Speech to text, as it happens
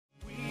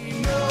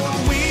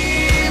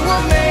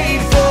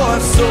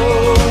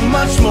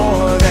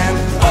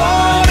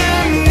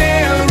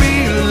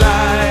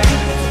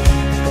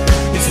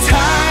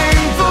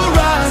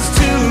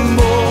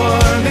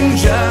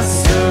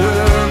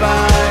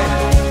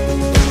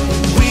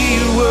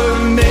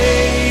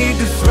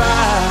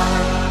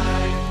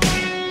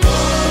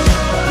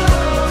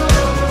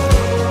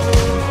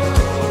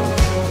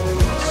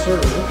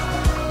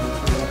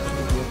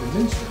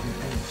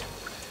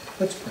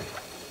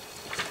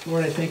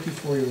thank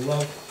you for your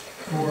love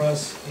for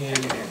us and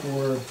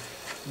for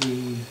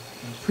the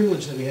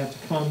privilege that we have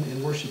to come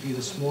and worship you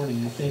this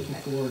morning. I thank you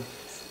for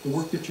the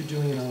work that you're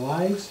doing in our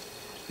lives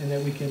and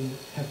that we can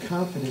have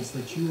confidence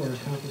that you are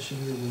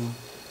accomplishing your will.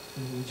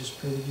 And we just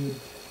pray that you would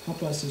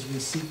help us as we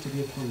seek to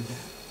be a part of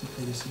that. We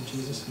pray this in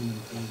Jesus' name.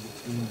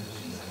 Amen.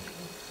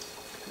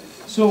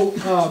 So,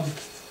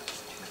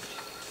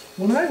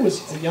 when I was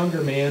a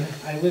younger man,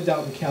 I lived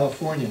out in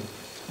California,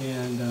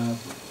 and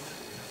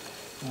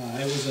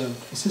I was an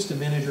assistant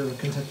manager of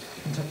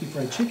Kentucky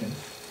Fried Chicken,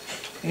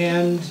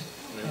 and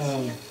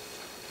I'm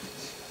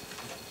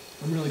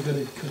really good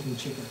at cooking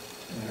chicken.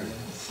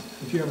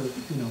 If you ever,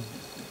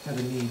 have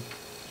a need,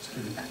 just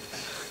kidding.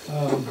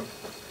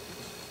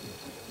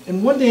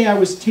 And one day I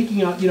was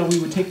taking out, we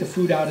would take the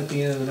food out at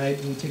the end of the night,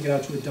 and we'd take it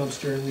out to a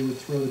dumpster, and we would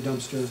throw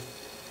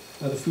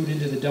the food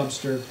into the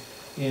dumpster,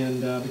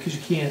 and because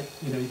you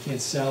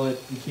can't sell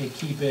it, you can't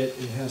keep it,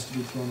 it has to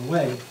be thrown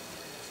away.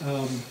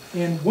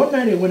 And one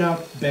night I went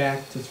out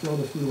back to throw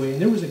the food away,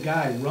 and there was a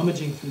guy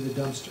rummaging through the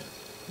dumpster.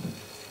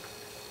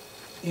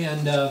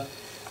 And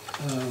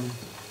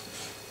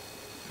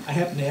I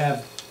happened to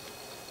have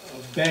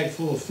a bag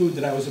full of food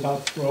that I was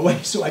about to throw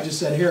away, so I just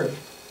said, here,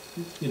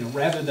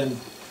 rather than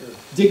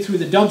dig through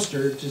the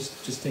dumpster,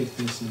 just take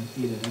this and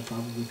eat it. I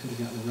probably could have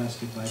gotten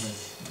arrested by the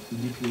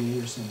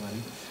EPA or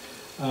somebody.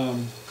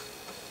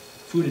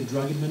 Food and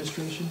Drug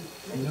Administration,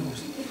 who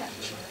knows?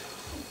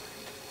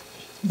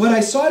 But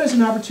I saw it as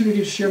an opportunity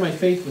to share my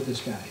faith with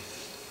this guy,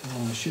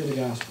 share the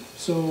gospel.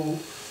 So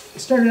I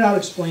started out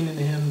explaining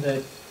to him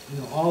that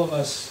all of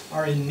us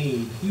are in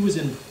need. He was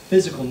in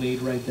physical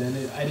need right then.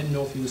 I didn't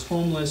know if he was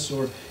homeless,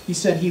 or he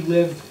said I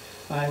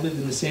lived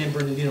in the San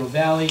Bernardino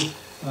Valley.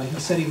 He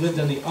said he lived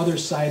on the other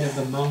side of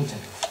the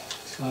mountain,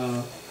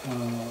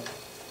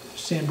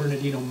 San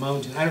Bernardino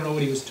Mountain. I don't know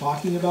what he was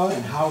talking about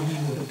and how he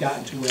would have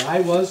gotten to where I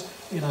was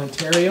in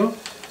Ontario,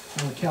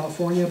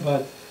 California,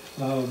 but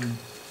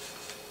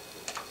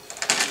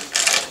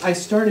I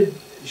started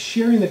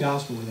sharing the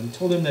gospel with him,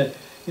 told him that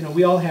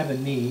we all have a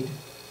need,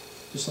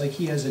 just like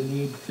he has a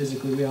need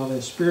physically, we all have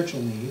a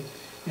spiritual need,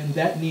 and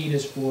that need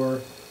is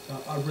for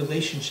a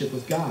relationship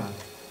with God.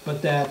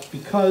 But that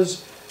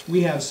because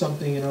we have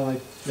something in our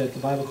life that the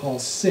Bible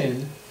calls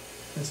sin,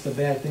 that's the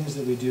bad things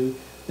that we do,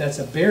 that's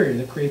a barrier,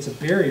 that creates a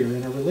barrier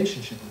in our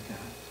relationship with God.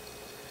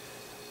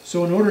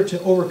 So in order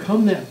to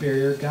overcome that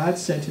barrier, God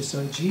sent his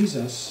son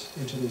Jesus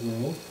into the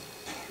world,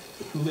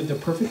 who lived a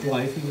perfect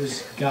life. He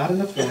was God in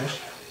the flesh,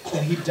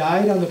 and he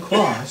died on the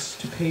cross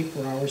to pay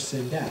for our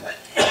sin debt,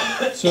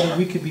 so that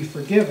we could be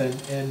forgiven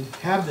and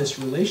have this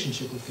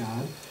relationship with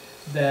God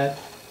that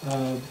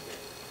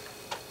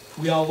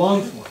we all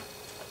long for,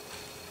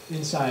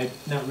 inside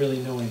not really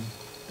knowing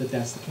that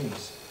that's the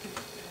case.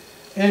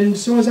 And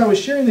so as I was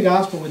sharing the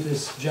gospel with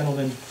this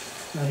gentleman,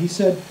 he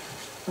said,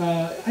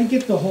 I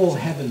get the whole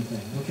heaven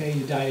thing, okay?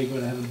 You die, you go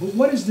to heaven. But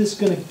what is this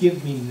going to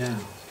give me now?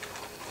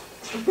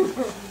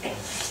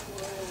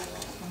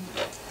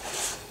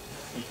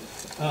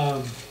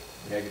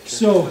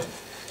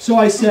 So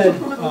I said,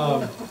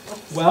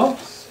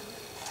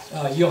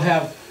 you'll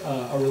have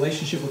a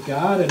relationship with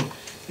God,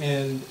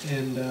 and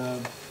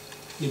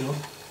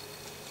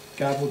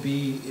God will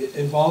be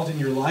involved in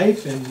your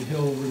life, and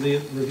he'll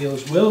reveal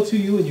his will to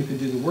you, and you can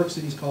do the works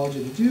that he's called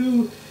you to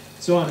do,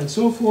 so on and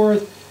so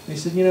forth. And he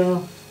said,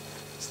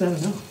 it's not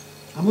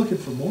enough. I'm looking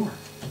for more.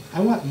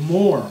 I want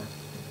more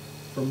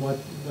from what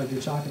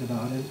you're talking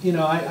about. And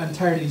I'm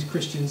tired of these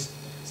Christians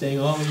saying,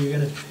 "Oh, you're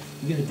gonna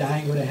die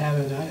and go to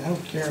heaven." I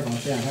don't care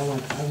about that. I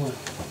want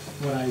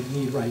what I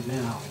need right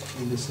now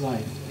in this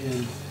life.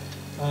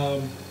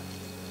 And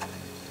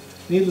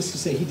needless to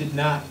say, he did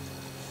not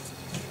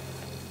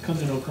come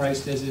to know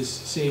Christ as his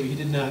Savior. He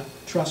did not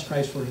trust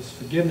Christ for his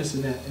forgiveness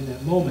in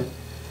that moment,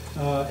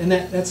 and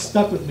that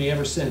stuck with me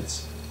ever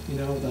since.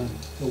 The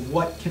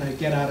what can I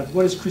get out of,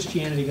 what is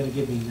Christianity going to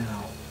give me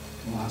now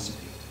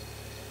philosophy.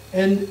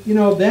 And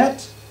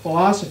that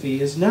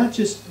philosophy is not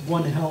just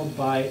one held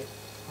by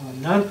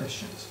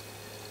non-Christians.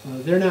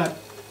 They're not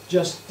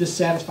just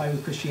dissatisfied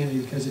with Christianity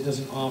because it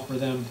doesn't offer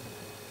them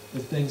the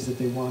things that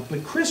they want.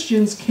 But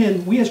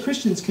we as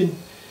Christians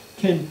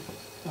can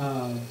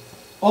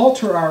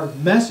alter our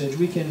message.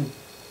 We can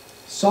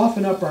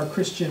soften up our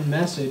Christian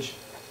message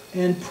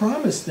and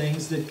promise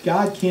things that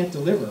God can't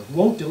deliver,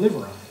 won't deliver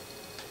on.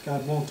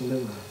 God won't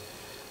deliver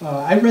on.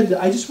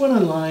 I just went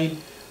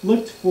online,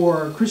 looked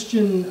for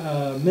Christian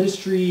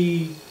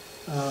ministry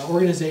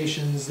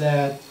organizations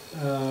that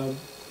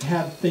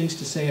have things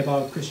to say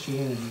about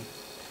Christianity.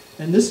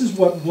 And this is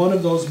what one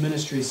of those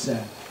ministries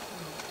said.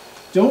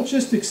 Don't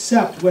just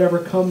accept whatever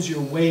comes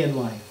your way in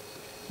life.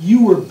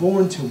 You were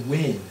born to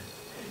win.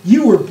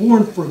 You were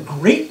born for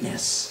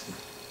greatness.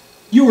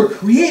 You were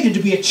created to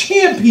be a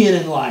champion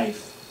in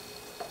life.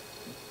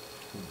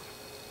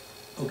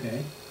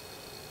 Okay.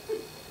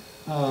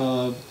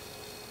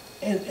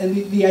 And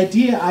the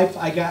idea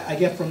I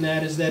get from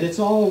that is that it's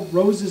all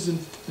roses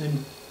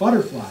and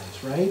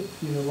butterflies, right?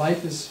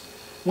 Life is,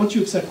 once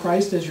you accept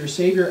Christ as your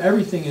Savior,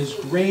 everything is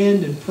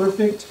grand and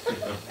perfect,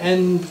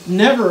 and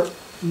never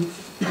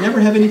never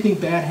have anything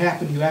bad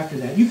happen to you after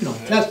that. You can all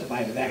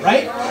testify to that,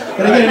 right?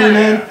 Can I get an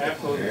amen?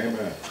 Absolutely.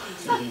 Amen.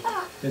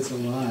 It's a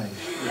lie.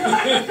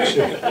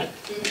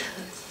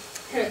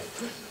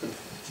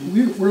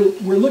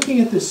 We're looking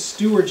at this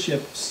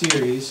stewardship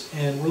series,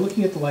 and we're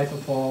looking at the life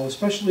of Paul,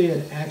 especially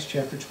in Acts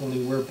chapter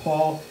 20, where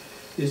Paul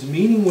is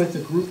meeting with a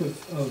group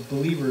of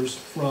believers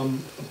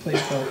from a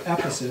place called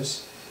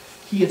Ephesus.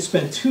 He had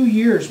spent 2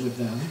 years with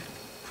them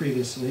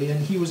previously,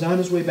 and he was on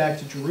his way back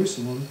to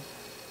Jerusalem,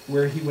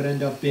 where he would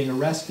end up being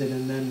arrested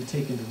and then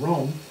taken to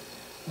Rome.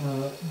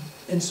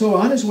 And so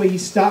on his way, he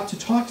stopped to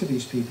talk to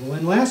these people.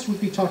 And last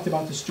week we talked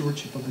about the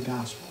stewardship of the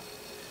gospel.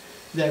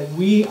 That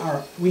we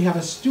have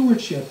a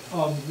stewardship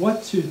of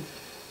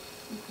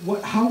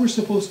how we're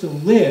supposed to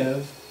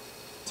live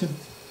to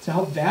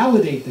help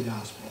validate the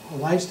gospel, a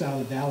lifestyle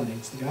that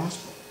validates the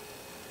gospel.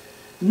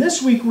 And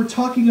this week we're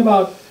talking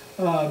about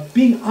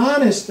being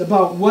honest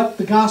about what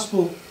the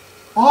gospel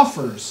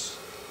offers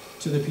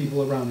to the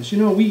people around us. You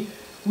know,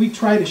 we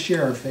try to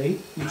share our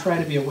faith. We try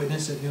to be a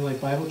witness at New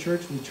Life Bible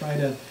Church. We try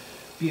to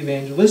be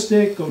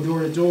evangelistic, go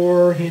door to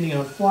door, handing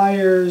out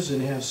flyers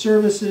and have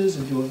services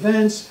and do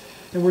events.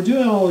 And we're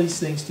doing all these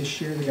things to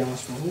share the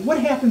gospel. But what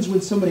happens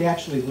when somebody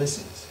actually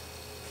listens?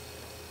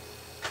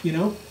 You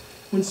know,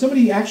 when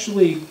somebody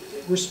actually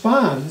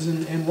responds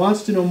and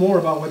wants to know more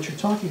about what you're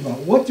talking about,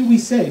 what do we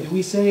say?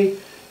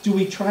 Do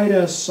we try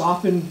to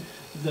soften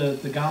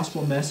the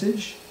gospel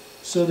message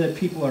so that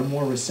people are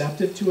more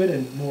receptive to it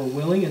and more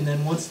willing? And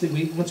then once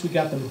we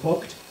got them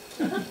hooked,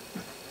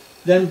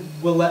 then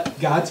we'll let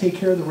God take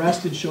care of the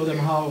rest and show them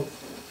how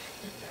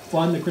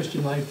fun the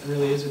Christian life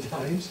really is at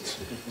times,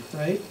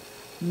 right?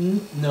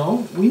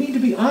 No, we need to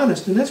be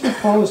honest, and that's what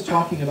Paul is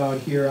talking about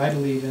here, I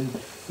believe, in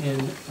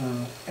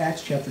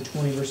Acts chapter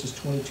 20, verses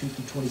 22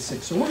 through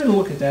 26. So we're going to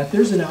look at that.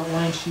 There's an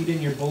outline sheet in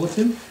your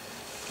bulletin.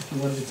 If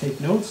you wanted to take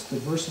notes, the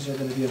verses are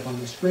going to be up on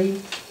the screen.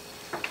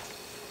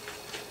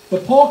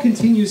 But Paul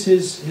continues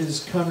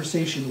his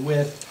conversation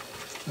with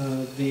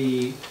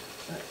the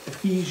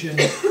Ephesian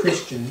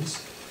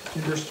Christians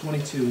in verse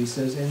 22. He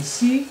says, "And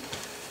see,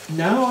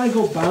 now I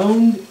go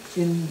bound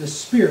in the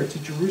Spirit to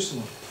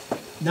Jerusalem,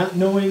 not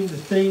knowing the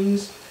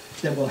things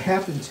that will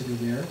happen to me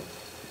there,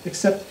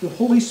 except the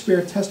Holy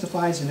Spirit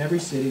testifies in every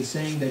city,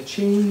 saying that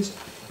chains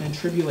and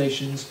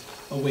tribulations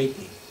await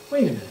me."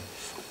 Wait a minute.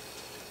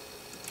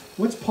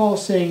 What's Paul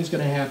saying is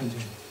going to happen to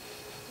him?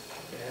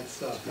 Bad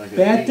stuff.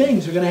 Bad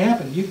things are going to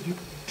happen.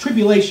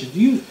 Tribulation.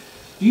 Do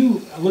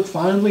you look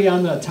fondly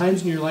on the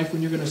times in your life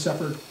when you're going to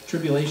suffer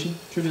tribulation?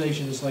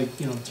 Tribulation is like,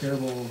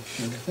 terrible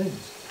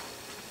things.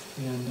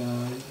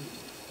 And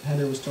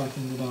Heather was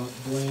talking about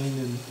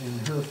Blaine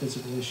and her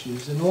physical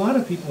issues. And a lot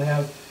of people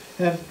have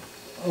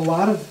a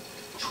lot of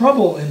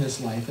trouble in this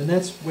life, and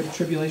that's what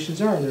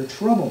tribulations are. They're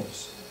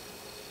troubles.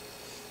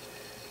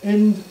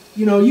 And,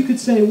 you could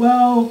say,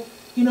 well,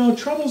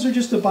 troubles are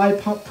just a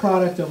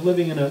byproduct of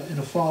living in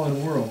a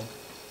fallen world.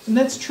 And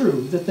that's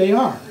true, that they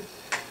are.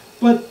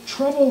 But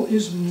trouble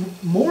is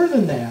more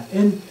than that.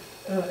 And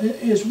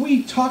as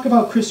we talk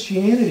about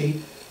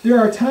Christianity, there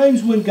are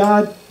times when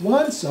God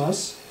wants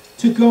us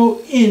to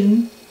go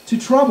into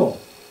trouble.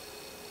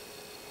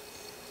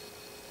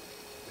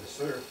 Yes,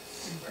 sir.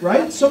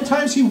 Right?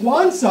 Sometimes He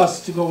wants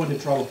us to go into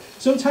trouble.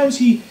 Sometimes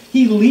He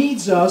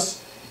leads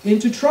us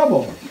into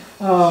trouble.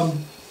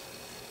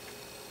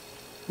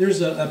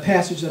 There's a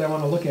passage that I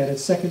want to look at.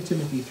 It's 2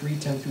 Timothy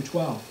 3:10 through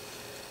 12.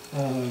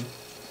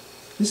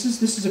 This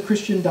is a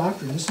Christian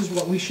doctrine. This is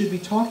what we should be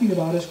talking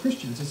about as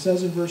Christians. It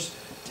says in verse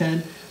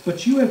 10,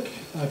 "But you have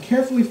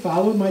carefully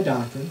followed my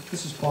doctrine."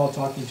 This is Paul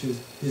talking to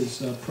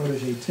his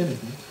protege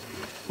Timothy.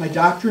 "My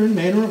doctrine,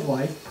 manner of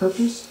life,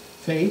 purpose,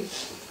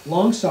 faith,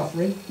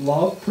 long-suffering,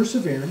 love,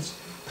 perseverance,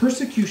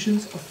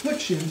 persecutions,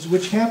 afflictions,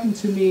 which happened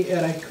to me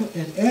at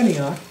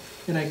Antioch,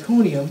 and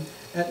Iconium,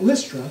 at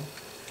Lystra,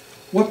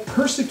 what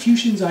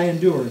persecutions I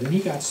endured." And he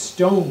got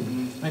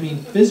stoned. I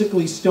mean,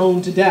 physically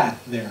stoned to death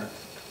there.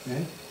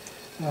 Okay?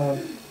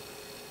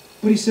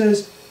 But he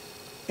says,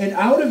 "And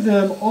out of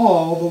them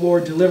all the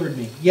Lord delivered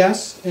me.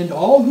 Yes, and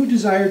all who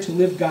desire to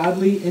live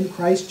godly in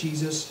Christ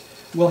Jesus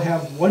will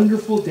have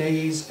wonderful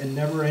days and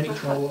never any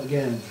trouble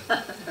again."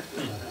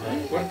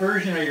 What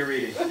version are you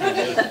reading?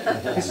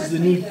 This is the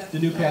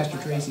new Pastor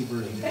Tracy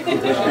version.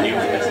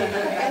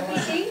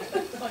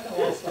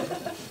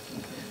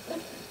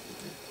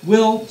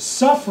 Will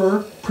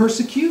suffer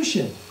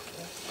persecution.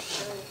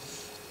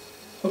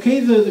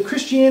 Okay, the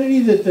Christianity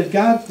that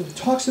God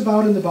talks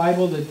about in the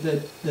Bible,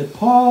 that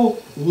Paul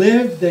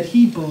lived, that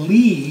he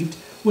believed,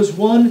 was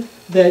one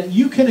that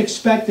you can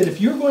expect that if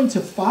you're going to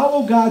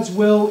follow God's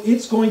will,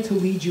 it's going to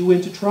lead you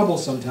into trouble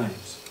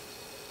sometimes.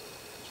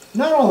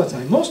 Not all the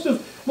time. Most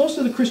of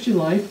the Christian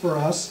life for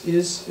us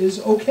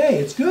is okay.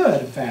 It's good,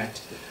 in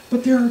fact.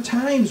 But there are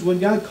times when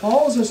God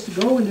calls us to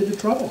go into the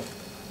trouble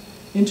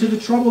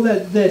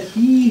that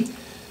He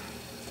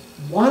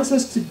wants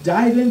us to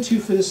dive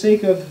into for the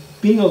sake of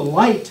being a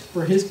light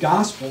for His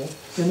gospel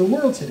in the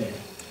world today.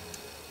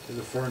 To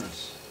the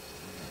furnace.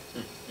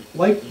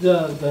 Like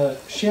the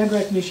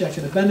Shadrach, Meshach,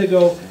 and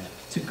Abednego,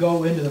 to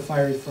go into the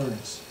fiery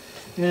furnace.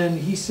 and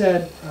he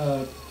said,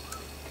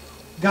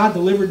 God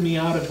delivered me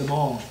out of them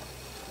all.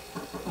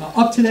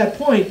 Up to that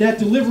point, that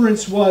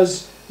deliverance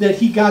was that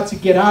he got to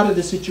get out of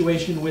the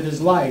situation with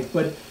his life.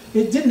 But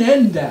it didn't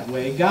end that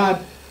way.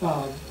 God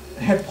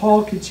had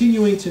Paul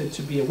continuing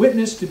to be a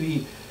witness, to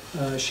be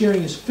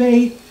sharing his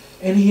faith,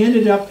 and he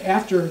ended up,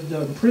 after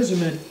the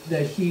imprisonment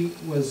that he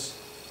was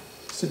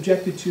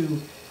subjected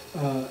to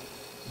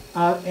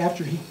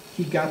after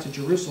he got to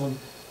Jerusalem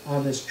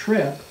on this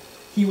trip,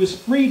 he was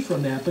freed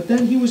from that. But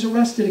then he was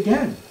arrested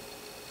again.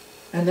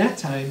 And that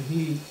time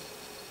he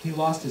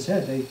lost his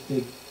head.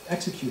 They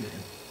executed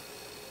him.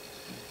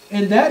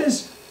 And that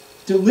is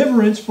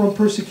deliverance from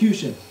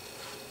persecution.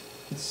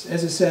 It's,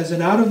 as it says,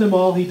 and out of them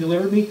all he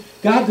delivered me.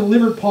 God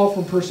delivered Paul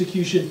from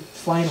persecution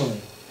finally.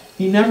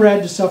 He never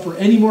had to suffer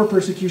any more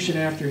persecution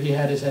after he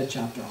had his head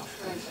chopped off.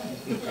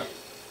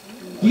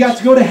 He got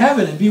to go to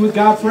heaven and be with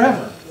God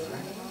forever.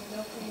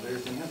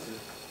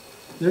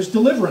 There's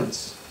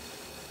deliverance.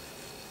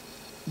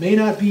 May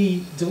not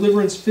be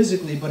deliverance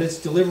physically, but it's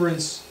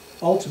deliverance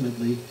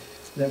ultimately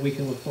that we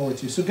can look forward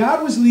to. So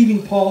God was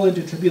leading Paul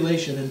into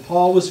tribulation, and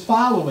Paul was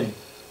following.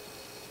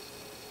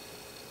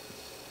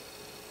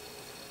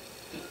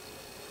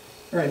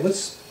 All right,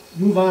 let's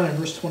move on in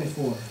verse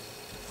 24.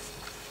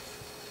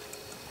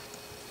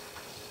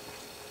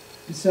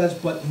 It says,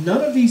 but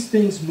none of these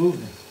things move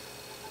me,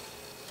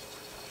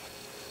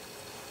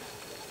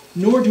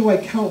 nor do I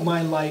count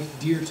my life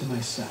dear to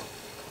myself,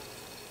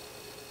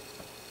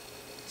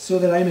 so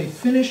that I may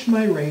finish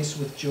my race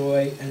with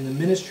joy and the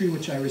ministry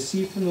which I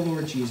received from the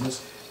Lord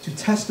Jesus to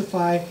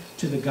testify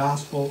to the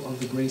gospel of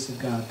the grace of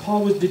God.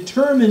 Paul was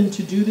determined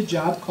to do the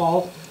job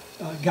God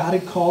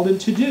had called him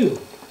to do.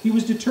 He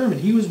was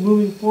determined. He was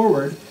moving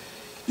forward,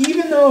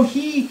 even though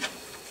he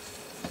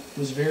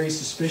was very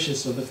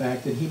suspicious of the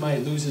fact that he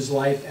might lose his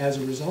life as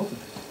a result of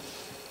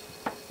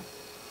it.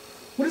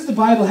 What does the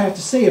Bible have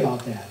to say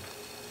about that?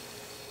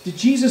 Did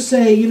Jesus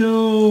say,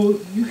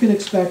 you can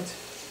expect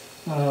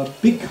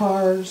big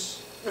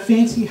cars,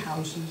 fancy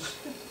houses,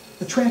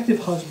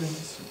 attractive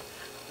husbands?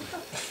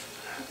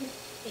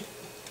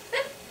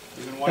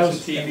 You've been watching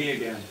TV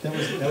again. That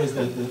was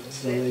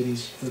the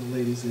ladies, for the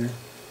ladies there.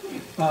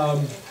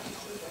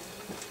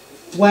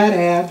 Flat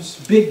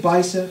abs, big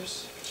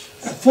biceps,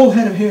 a full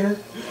head of hair.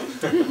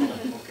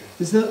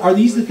 Are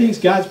these the things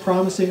God's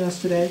promising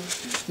us today?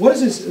 What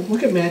is this?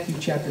 Look at Matthew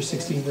chapter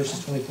 16,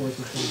 verses 24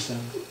 through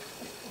 27.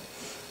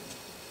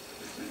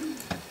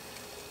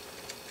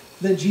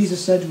 Then Jesus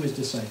said to his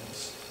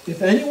disciples,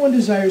 if anyone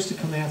desires to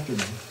come after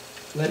me,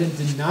 let him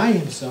deny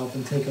himself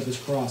and take up his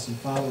cross and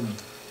follow me.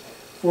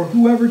 For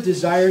whoever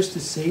desires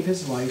to save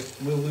his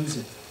life will lose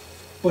it.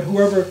 But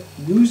whoever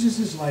loses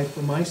his life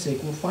for my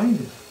sake will find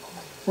it.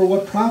 For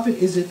what profit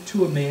is it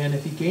to a man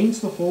if he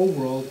gains the whole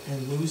world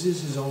and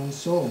loses his own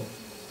soul?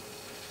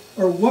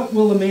 Or what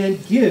will a man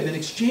give in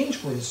exchange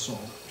for his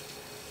soul?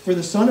 For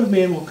the Son of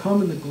Man will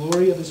come in the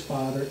glory of his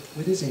Father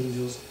with his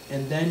angels,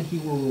 and then he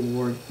will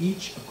reward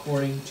each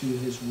according to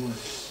his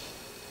works.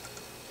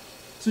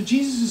 So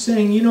Jesus is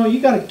saying,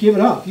 you got to give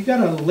it up. You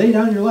got to lay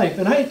down your life.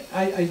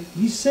 And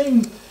he's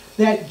saying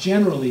that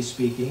generally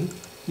speaking,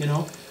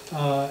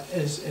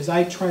 as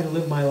I try to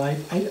live my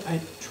life,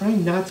 I try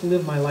not to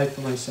live my life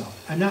for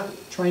myself. I'm not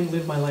trying to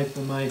live my life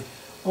for my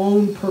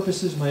own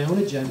purposes, my own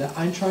agenda.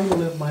 I'm trying to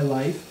live my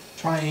life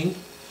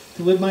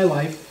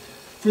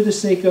for the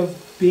sake of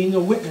being a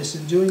witness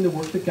and doing the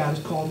work that God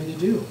has called me to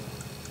do.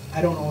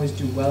 I don't always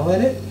do well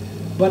at it,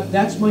 but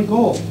that's my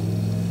goal.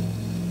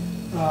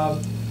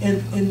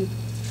 And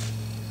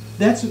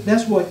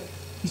that's what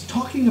he's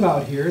talking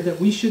about here,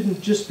 that we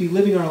shouldn't just be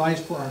living our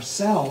lives for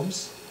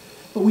ourselves,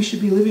 but we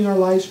should be living our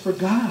lives for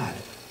God.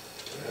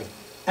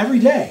 Every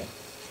day.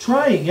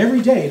 Trying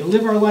every day to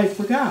live our life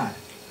for God.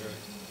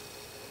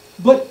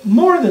 But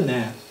more than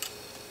that,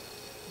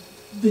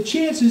 the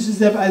chances is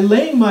that by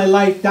laying my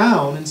life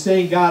down and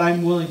saying, God,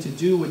 I'm willing to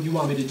do what you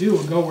want me to do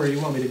and go where you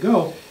want me to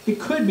go, it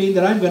could mean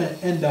that I'm going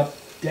to end up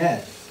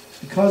dead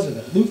because of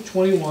it. Luke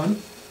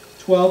 21,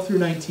 12 through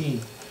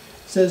 19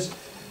 says,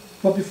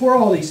 but before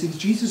all these things,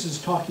 Jesus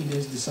is talking to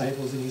his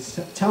disciples and he's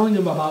telling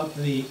them about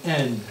the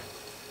end.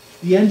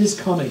 The end is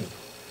coming.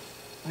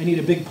 I need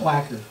a big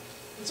placard.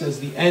 It says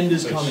the end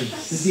is coming.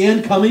 Is the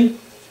end coming?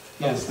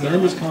 Yes, the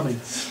end is coming.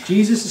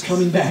 Jesus is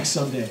coming back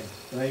someday,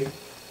 right?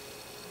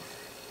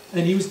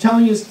 And he was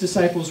telling his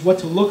disciples what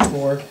to look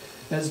for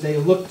as they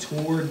look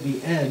toward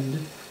the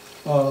end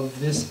of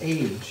this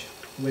age,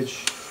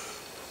 which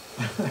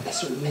I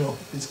certainly hope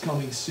is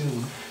coming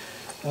soon.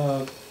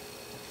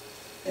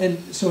 And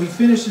so he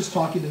finishes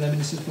talking to them, and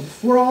he says, but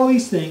before all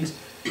these things,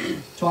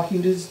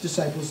 talking to his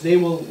disciples, they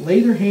will lay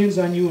their hands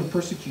on you and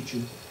persecute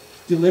you,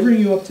 delivering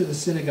you up to the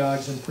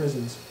synagogues and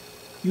prisons.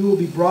 You will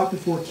be brought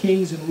before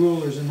kings and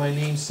rulers in my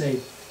name's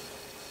sake,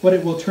 but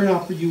it will turn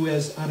out for you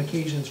as on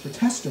occasions for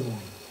testimony.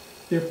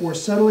 Therefore,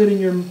 settle it in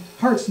your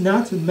hearts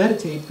not to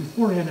meditate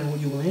beforehand on what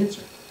you will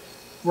answer.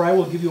 For I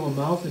will give you a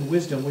mouth and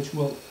wisdom which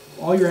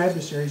all your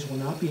adversaries will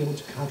not be able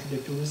to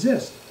contradict or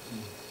resist.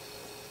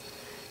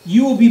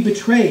 You will be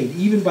betrayed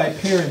even by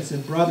parents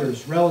and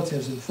brothers,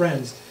 relatives and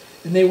friends,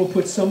 and they will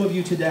put some of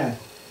you to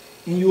death.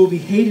 And you will be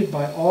hated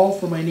by all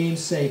for my name's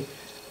sake,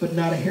 but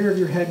not a hair of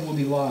your head will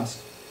be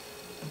lost.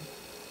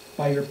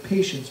 By your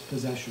patience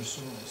possess your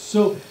souls.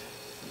 So,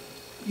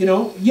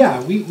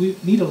 yeah, we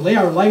need to lay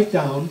our life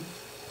down,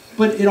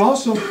 but it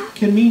also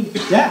can mean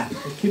death.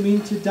 It can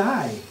mean to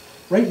die.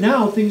 Right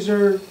now, things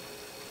are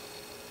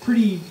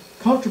pretty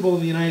comfortable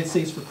in the United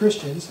States for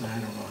Christians. And I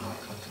don't know how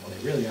comfortable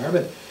they really are,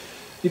 but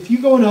if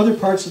you go into other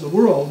parts of the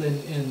world,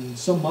 in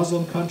some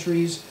Muslim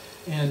countries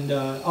and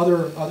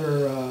other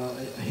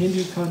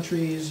Hindu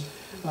countries,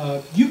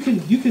 you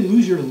can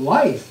lose your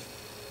life.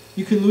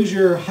 You can lose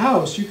your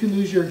house. You can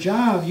lose your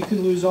job. You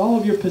can lose all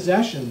of your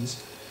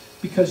possessions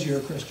because you're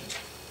a Christian.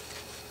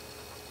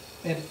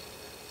 And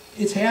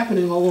it's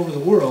happening all over the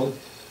world.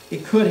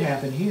 It could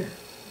happen here.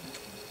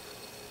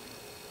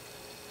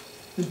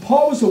 And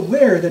Paul was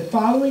aware that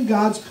following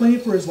God's plan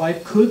for his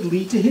life could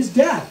lead to his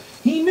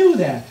death. He knew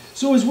that.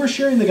 So as we're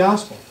sharing the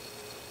gospel,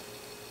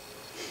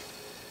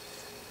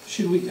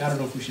 I don't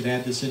know if we should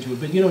add this into it,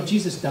 but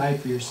Jesus died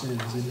for your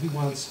sins, and he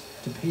wants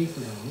to pay for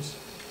those.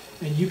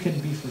 And you can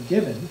be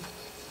forgiven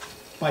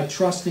by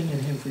trusting in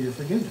him for your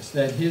forgiveness,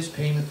 that his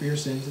payment for your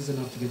sins is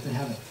enough to get to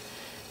heaven.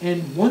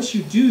 And once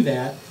you do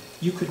that,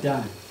 you could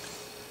die.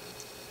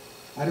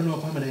 I don't know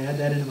if I'm going to add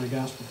that into my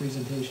gospel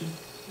presentation.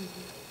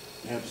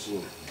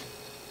 Absolutely.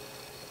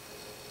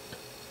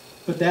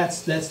 But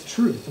that's the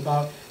truth.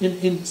 About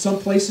in some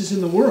places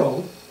in the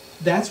world,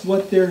 that's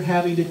what they're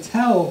having to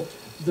tell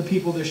the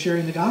people they're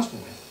sharing the gospel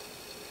with.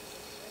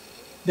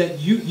 That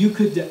you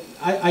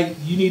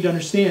need to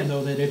understand,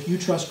 though, that if you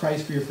trust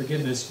Christ for your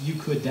forgiveness, you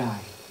could die.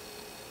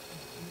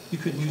 You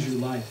could lose your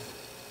life.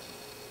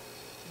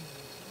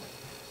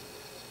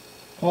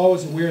 Paul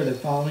was aware that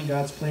following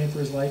God's plan for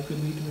his life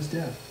could lead to his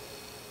death.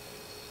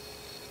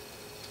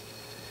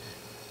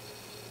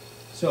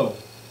 So,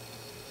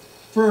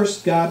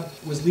 first, God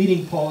was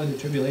leading Paul into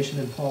tribulation,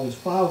 and Paul was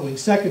following.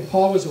 Second,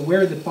 Paul was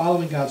aware that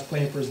following God's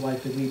plan for his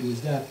life could lead to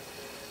his death.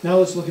 Now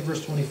let's look at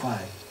verse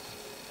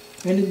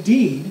 25. And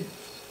indeed,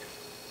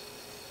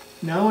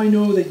 now I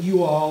know that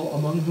you all,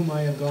 among whom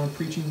I have gone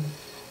preaching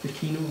the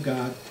kingdom of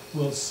God,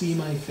 will see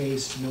my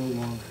face no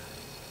longer.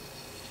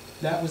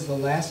 That was the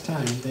last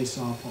time they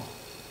saw Paul.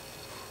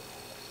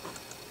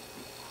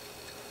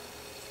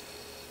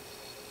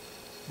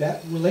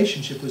 That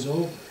relationship was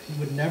over. He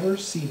would never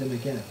see them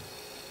again.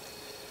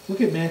 Look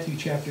at Matthew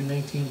chapter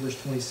 19,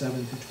 verse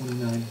 27 through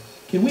 29.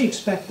 Can we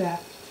expect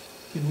that?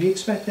 Can we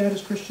expect that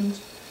as Christians?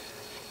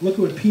 Look at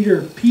what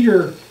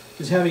Peter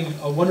is having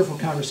a wonderful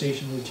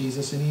conversation with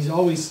Jesus, and he's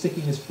always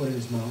sticking his foot in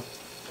his mouth.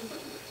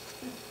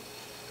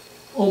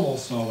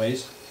 Almost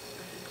always.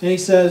 And he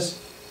says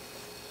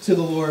to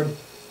the Lord,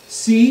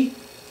 "See,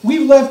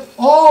 we've left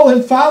all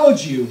and followed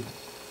you.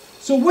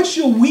 So what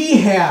shall we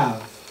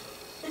have?"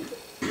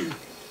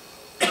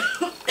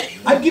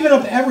 We've given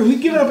up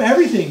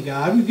everything,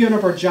 God. We've given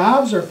up our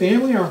jobs, our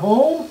family, our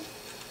home.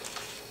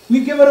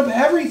 We've given up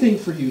everything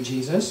for you,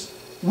 Jesus.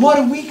 What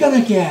are we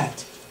going to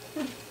get?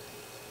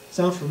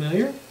 Sound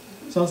familiar?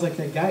 Sounds like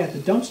that guy at the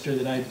dumpster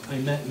that I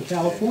met in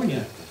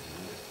California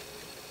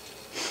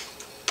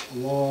a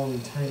long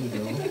time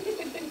ago.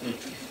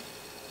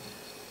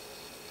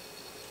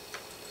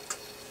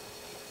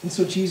 And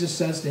so Jesus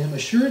says to him,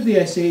 "Assuredly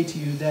I say to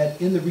you that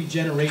in the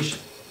regeneration,"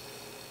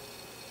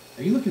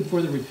 are you looking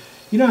for the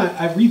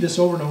I read this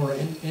over and over,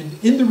 and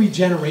in the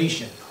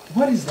regeneration,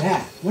 what is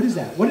that? What is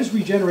that? What is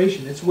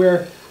regeneration? It's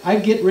where I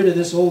get rid of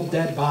this old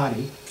dead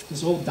body,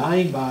 this old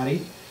dying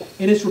body,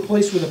 and it's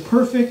replaced with a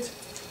perfect,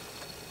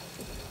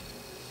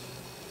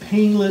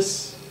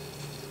 painless,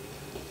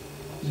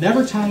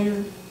 never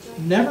tired,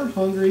 never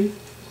hungry.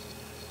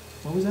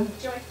 What was that?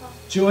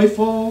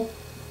 Joyful.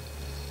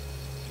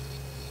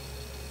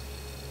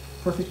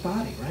 Perfect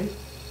body, right?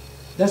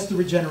 That's the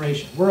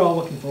regeneration. We're all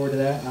looking forward to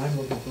that. I'm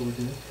looking forward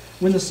to it.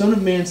 When the Son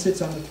of Man sits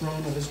on the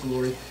throne of his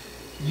glory,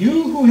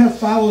 you who have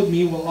followed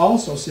me will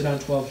also sit on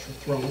 12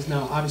 thrones.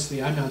 Now,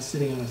 obviously, I'm not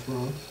sitting on a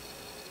throne,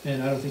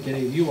 and I don't think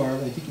any of you are.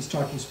 I think he's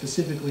talking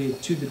specifically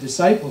to the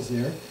disciples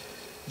there,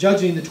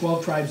 judging the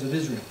 12 tribes of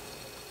Israel.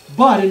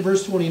 But in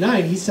verse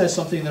 29, he says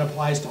something that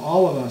applies to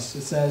all of us.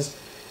 It says,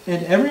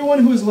 "And everyone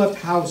who has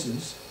left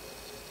houses,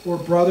 or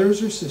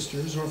brothers or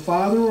sisters, or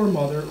father or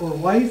mother, or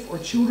wife or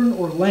children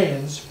or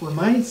lands, for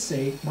my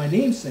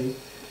name's sake,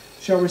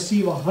 shall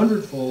receive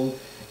 100-fold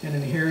and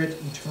inherit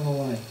eternal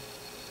life."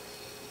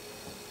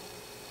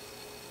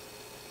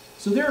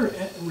 So there are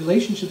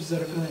relationships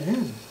that are going to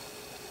end.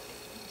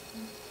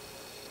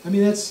 I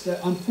mean, that's the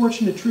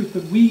unfortunate truth,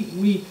 but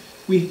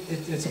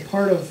it's a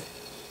part of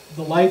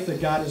the life that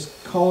God is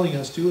calling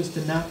us to,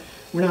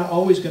 we're not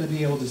always going to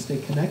be able to stay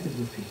connected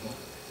with people.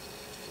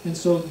 And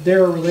so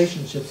there are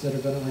relationships that are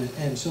going to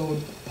end. So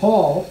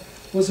Paul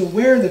was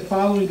aware that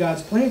following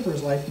God's plan for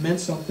his life meant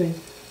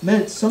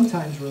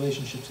sometimes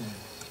relationships end.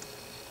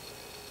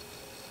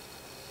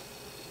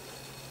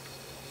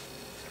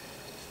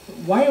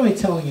 Why am I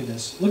telling you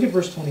this? Look at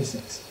verse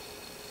 26.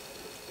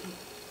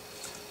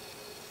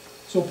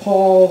 So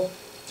Paul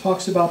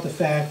talks about the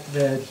fact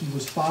that he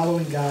was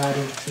following God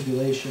into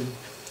tribulation,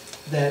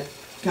 that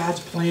God's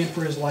plan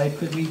for his life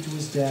could lead to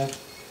his death,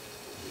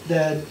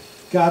 that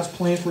God's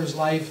plan for his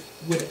life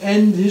would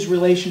end his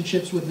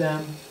relationships with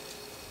them.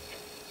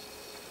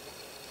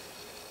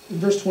 In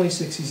verse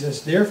 26 he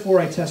says, "Therefore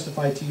I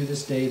testify to you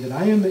this day that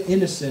I am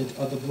innocent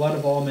of the blood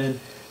of all men,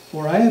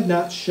 for I have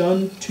not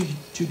shunned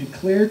to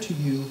declare to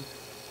you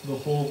the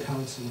whole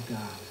counsel of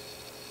God."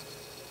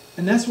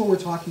 And that's what we're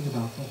talking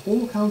about, the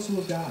whole counsel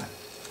of God.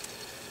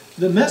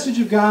 The message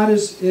of God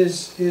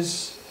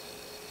is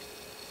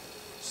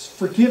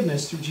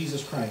forgiveness through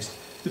Jesus Christ.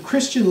 The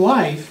Christian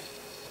life,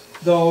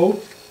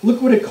 though,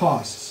 look what it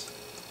costs.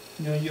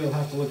 You'll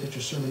have to look at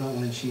your sermon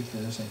outline sheet for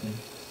this, I think.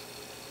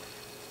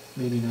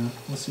 Maybe not.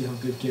 We'll see how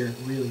good Garrett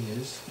really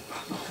is.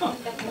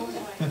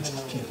 I'm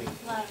just kidding.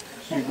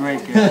 You're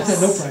great, Garrett.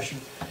 No pressure.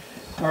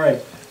 All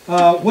right.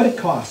 What it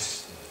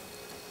costs.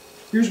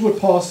 Here's what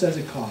Paul says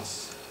it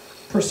costs.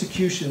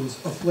 Persecutions,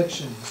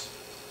 afflictions.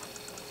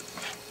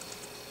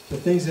 The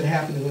things that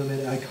happened to him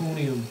at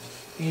Iconium,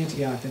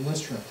 Antioch, and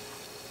Lystra.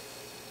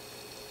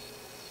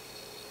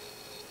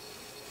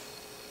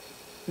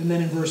 And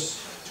then in verse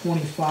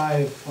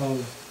 25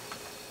 of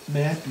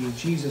Matthew,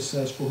 Jesus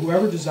says, "For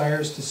whoever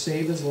desires to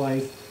save his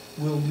life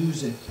will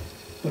lose it,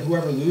 but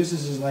whoever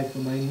loses his life for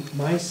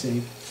my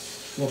sake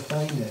will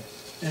find it."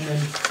 And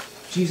then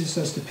Jesus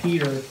says to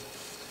Peter,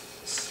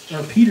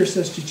 or Peter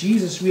says to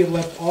Jesus, "We have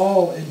left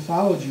all and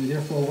followed you,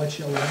 therefore what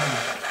shall we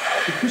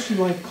have?" The Christian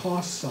life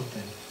costs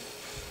something.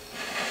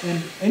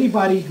 And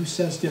anybody who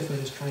says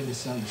different is trying to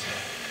sell you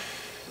something.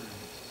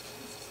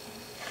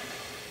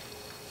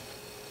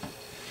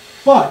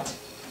 But,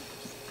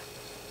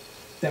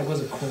 that was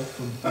a quote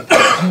from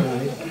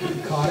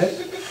you caught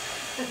it.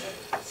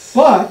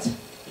 But,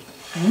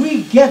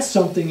 we get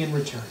something in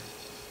return.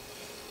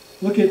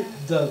 Look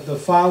at the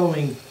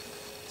following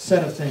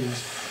set of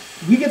things.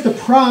 We get the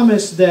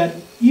promise that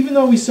even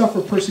though we suffer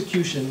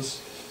persecutions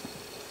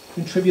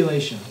and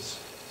tribulations,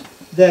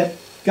 that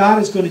God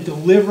is going to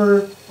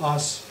deliver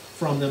us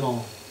from them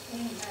all.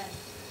 Amen.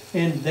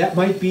 And that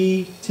might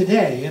be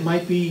today. It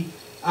might be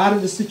out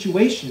of the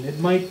situation. It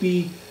might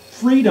be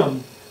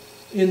freedom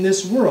in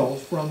this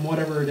world from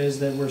whatever it is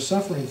that we're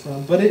suffering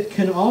from. But it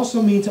can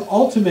also mean to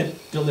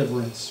ultimate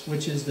deliverance,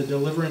 which is the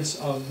deliverance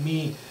of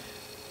me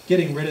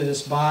getting rid of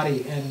this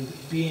body and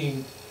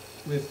being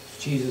with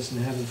Jesus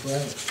in heaven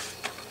forever.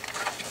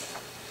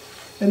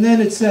 And then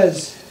it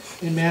says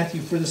in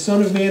Matthew, "For the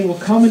Son of Man will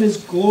come in his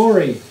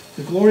glory,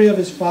 the glory of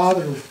his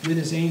Father with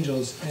his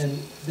angels,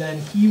 and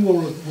then he will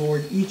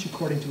reward each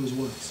according to his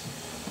works."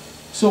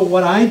 So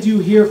what I do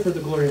here for the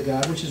glory of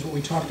God, which is what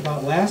we talked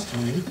about last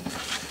time,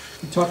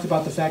 we talked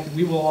about the fact that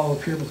we will all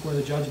appear before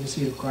the judgment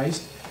seat of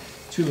Christ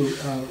to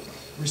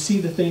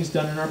receive the things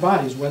done in our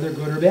bodies, whether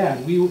good or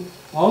bad.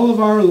 All of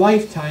our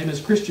lifetime as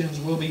Christians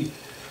will be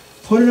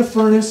put in a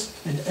furnace,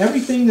 and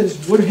everything that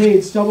is wood, hay,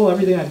 and stubble,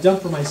 everything I've done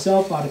for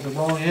myself out of the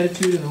wrong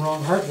attitude and the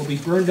wrong heart will be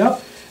burned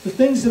up. The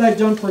things that I've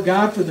done for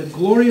God, for the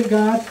glory of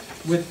God,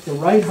 with the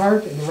right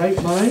heart and the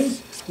right mind,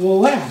 will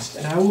last,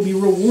 and I will be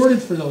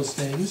rewarded for those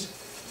things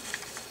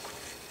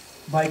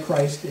by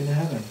Christ in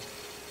heaven.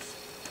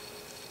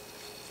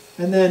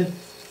 And then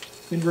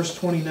in verse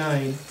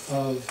 29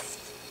 of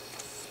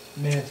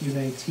Matthew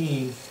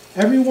 19,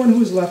 "Everyone who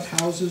has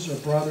left houses or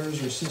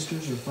brothers or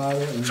sisters or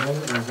father or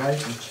mother or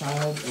wife or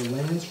child or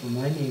lands for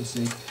my name's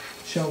sake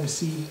shall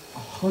receive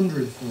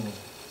 100-fold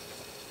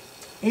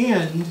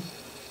and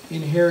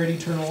inherit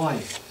eternal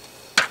life."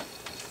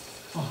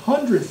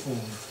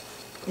 100-fold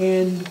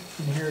and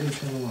inherit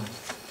eternal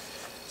life.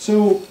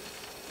 So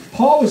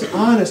Paul was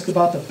honest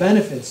about the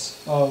benefits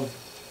of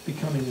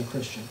becoming a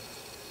Christian,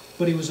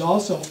 but he was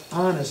also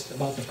honest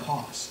about the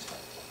cost.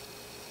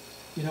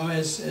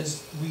 As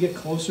we get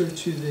closer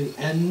to the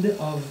end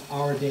of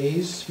our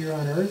days here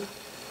on earth,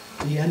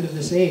 the end of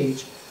this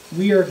age,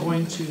 we are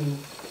going to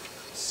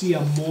see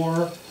a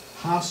more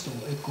hostile,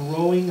 a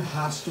growing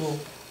hostile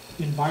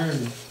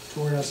environment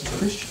toward us as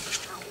Christians.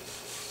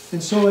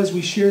 And so as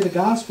we share the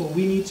gospel,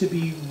 we need to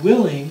be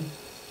willing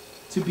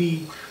to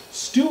be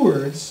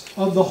stewards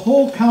of the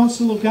whole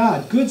counsel of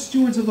God, good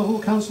stewards of the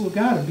whole counsel of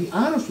God, and be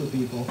honest with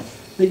people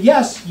that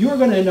yes, you're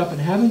going to end up in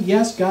heaven.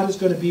 Yes, God is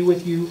going to be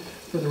with you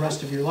for the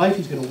rest of your life.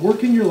 He's going to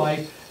work in your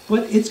life,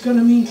 but it's going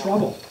to mean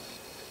trouble.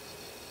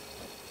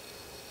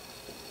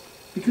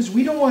 Because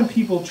we don't want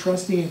people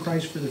trusting in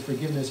Christ for the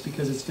forgiveness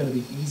because it's going to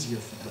be easier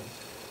for them.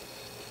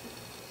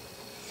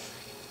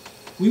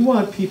 We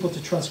want people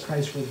to trust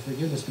Christ for the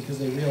forgiveness because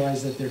they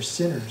realize that they're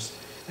sinners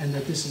and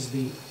that this is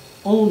the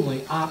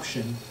only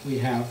option we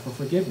have for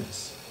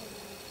forgiveness.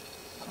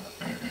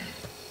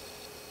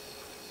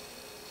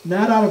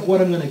 Not out of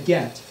what I'm going to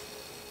get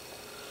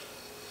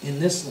in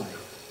this life,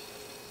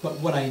 but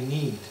what I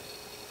need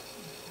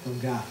from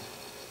God.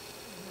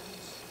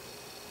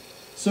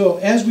 So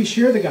as we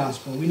share the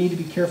gospel, we need to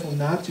be careful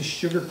not to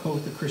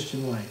sugarcoat the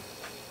Christian life.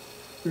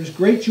 There's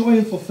great joy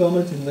and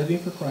fulfillment in living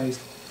for Christ,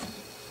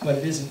 but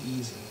it isn't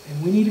easy.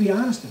 And we need to be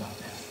honest about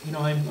that.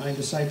 I'm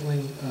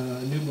discipling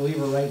a new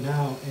believer right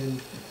now,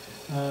 and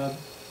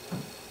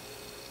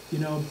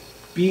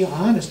be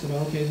honest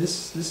about, okay,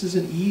 this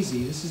isn't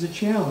easy, this is a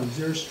challenge,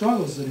 there are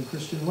struggles in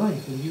Christian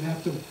life, and you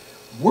have to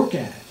work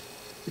at it.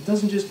 It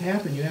doesn't just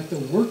happen, you have to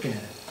work at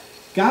it.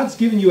 God's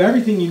given you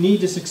everything you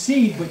need to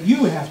succeed, but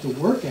you have to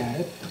work at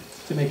it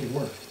to make it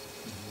work.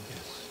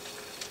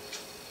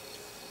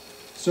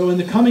 So in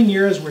the coming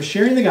year, as we're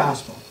sharing the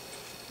gospel,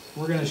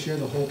 we're going to share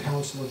the whole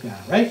counsel of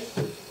God, right?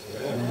 All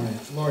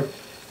right. Lord,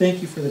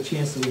 thank you for the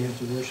chance that we have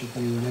to worship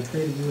you, and I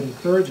pray that you would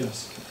encourage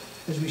us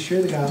as we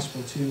share the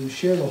gospel to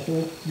share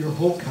your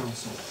whole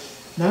counsel,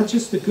 not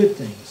just the good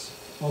things,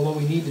 although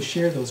we need to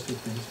share those good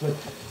things,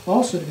 but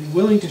also to be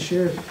willing to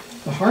share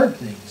the hard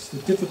things,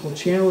 the difficult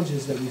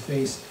challenges that we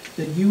face,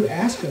 that you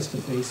ask us to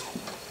face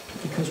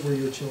because we're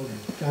your children.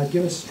 God,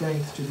 give us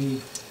strength to be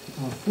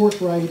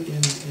forthright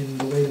in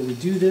the way that we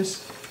do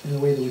this, in the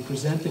way that we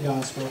present the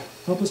gospel.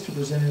 Help us to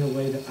present it in a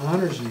way that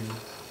honors you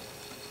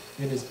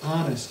and is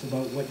honest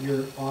about what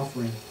you're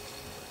offering.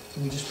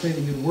 And we just pray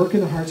that you'd work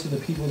in the hearts of the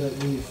people that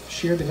we've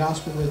shared the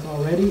gospel with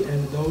already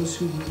and those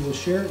who we will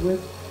share it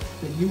with,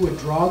 that you would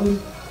draw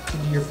them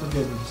into your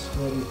forgiveness.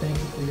 Lord, we thank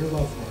you for your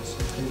love for us.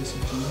 We pray this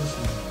in Jesus'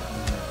 name.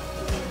 Amen.